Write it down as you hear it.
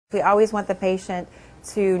We always want the patient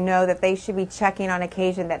to know that they should be checking on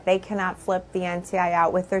occasion, that they cannot flip the NTI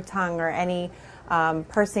out with their tongue or any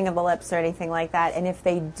pursing of the lips or anything like that. And if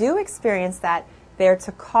they do experience that, they're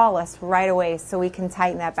to call us right away so we can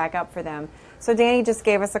tighten that back up for them. So Danny just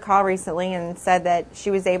gave us a call recently and said that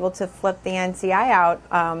she was able to flip the NTI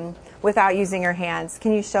out without using her hands.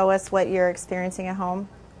 Can you show us what you're experiencing at home?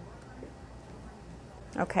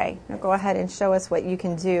 Okay, now go ahead and show us what you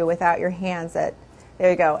can do without your hands. There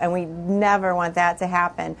you go. And we never want that to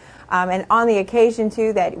happen. And on the occasion,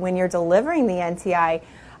 too, that when you're delivering the NTI,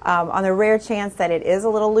 on the rare chance that it is a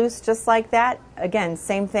little loose just like that, again,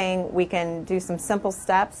 same thing, we can do some simple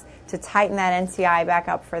steps to tighten that NTI back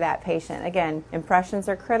up for that patient. Again, impressions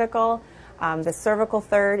are critical. The cervical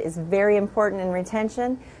third is very important in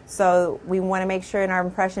retention, so we want to make sure in our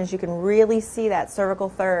impressions you can really see that cervical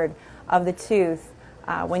third of the tooth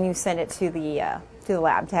when you send it to the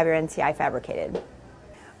lab to have your NTI fabricated.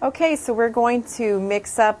 Okay, so we're going to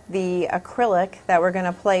mix up the acrylic that we're going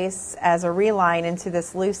to place as a reline into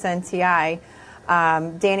this loose NTI.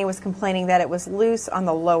 Danny was complaining that it was loose on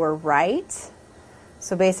the lower right.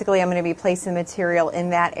 So basically I'm going to be placing material in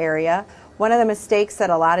that area. One of the mistakes that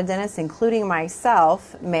a lot of dentists, including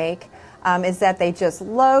myself, make is that they just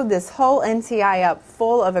load this whole NTI up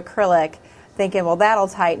full of acrylic thinking, well, that'll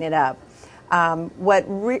tighten it up.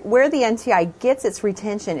 Where the NTI gets its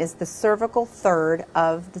retention is the cervical third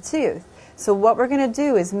of the tooth. So what we're going to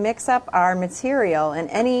do is mix up our material, and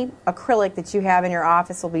any acrylic that you have in your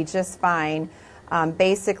office will be just fine.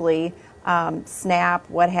 Basically, snap,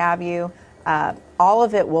 what have you, all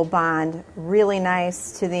of it will bond really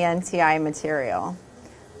nice to the NTI material.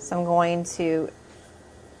 So I'm going to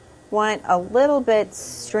want a little bit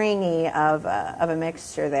stringy of a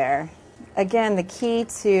mixture there. Again, the key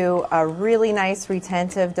to a really nice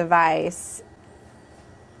retentive device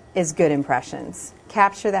is good impressions.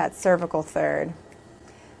 Capture that cervical third.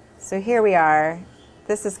 So here we are.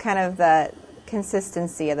 This is kind of the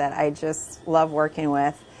consistency that I just love working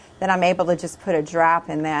with. Then I'm able to just put a drop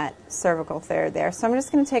in that cervical third there. So I'm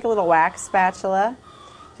just going to take a little wax spatula,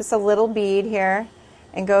 just a little bead here,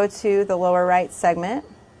 and go to the lower right segment.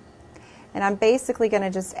 And I'm basically going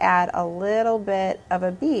to just add a little bit of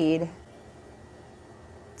a bead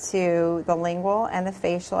to the lingual and the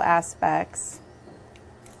facial aspects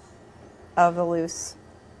of the loose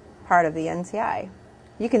part of the NTI.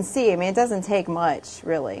 You can see, I mean, it doesn't take much,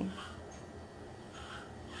 really.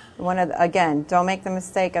 Again, don't make the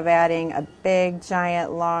mistake of adding a big,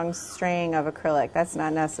 giant, long string of acrylic. That's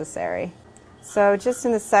not necessary. So just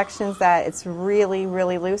in the sections that it's really,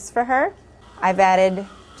 really loose for her, I've added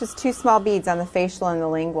just 2 small beads on the facial and the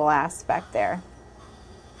lingual aspect there.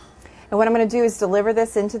 And what I'm going to do is deliver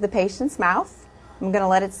this into the patient's mouth. I'm going to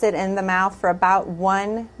let it sit in the mouth for about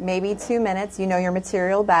 1, maybe 2 minutes. You know your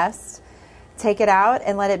material best. Take it out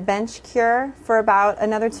and let it bench cure for about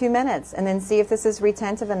another 2 minutes, and then see if this is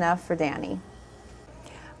retentive enough for Danny.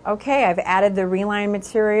 Okay, I've added the reline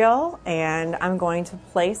material, and I'm going to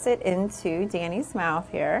place it into Danny's mouth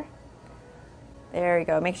here. There you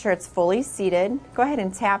go. Make sure it's fully seated. Go ahead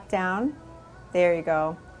and tap down. There you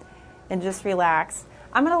go. And just relax.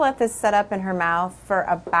 I'm going to let this set up in her mouth for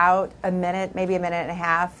about a minute, maybe a minute and a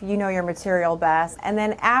half. You know your material best. And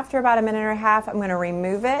then after about a minute and a half, I'm going to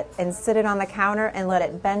remove it and sit it on the counter and let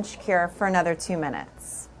it bench cure for another 2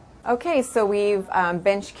 minutes. Okay, so we've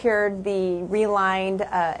bench cured the relined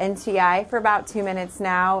NTI for about 2 minutes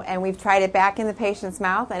now, and we've tried it back in the patient's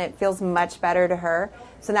mouth, and it feels much better to her.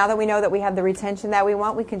 So now that we know that we have the retention that we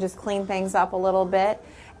want, we can just clean things up a little bit.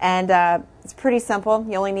 And it's pretty simple.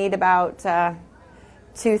 You only need about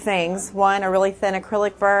 2 things. One, a really thin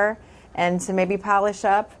acrylic burr, and to maybe polish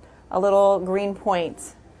up a little green point.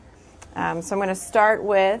 So I'm going to start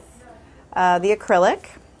with the acrylic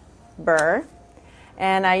burr,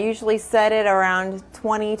 and I usually set it around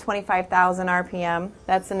 25,000 RPM.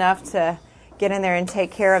 That's enough to get in there and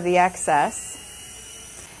take care of the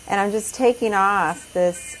excess. And I'm just taking off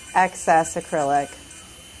this excess acrylic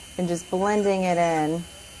and just blending it in.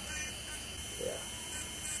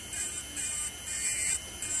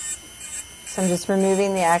 So I'm just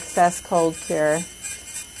removing the excess cold cure.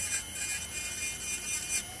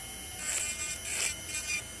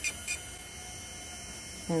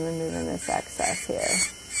 And removing this excess here.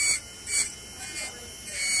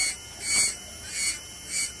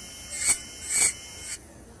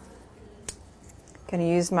 Going to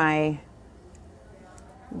use my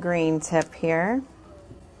green tip here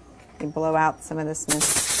and blow out some of this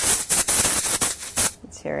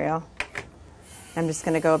material. I'm just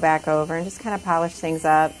going to go back over and just kind of polish things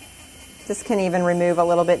up. This can even remove a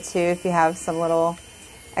little bit too if you have some little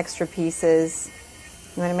extra pieces.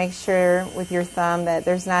 You want to make sure with your thumb that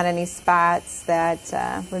there's not any spots that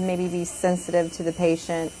would maybe be sensitive to the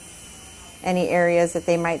patient, any areas that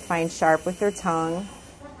they might find sharp with their tongue.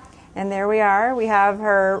 And there we are. We have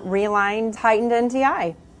her realigned, tightened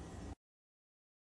NTI.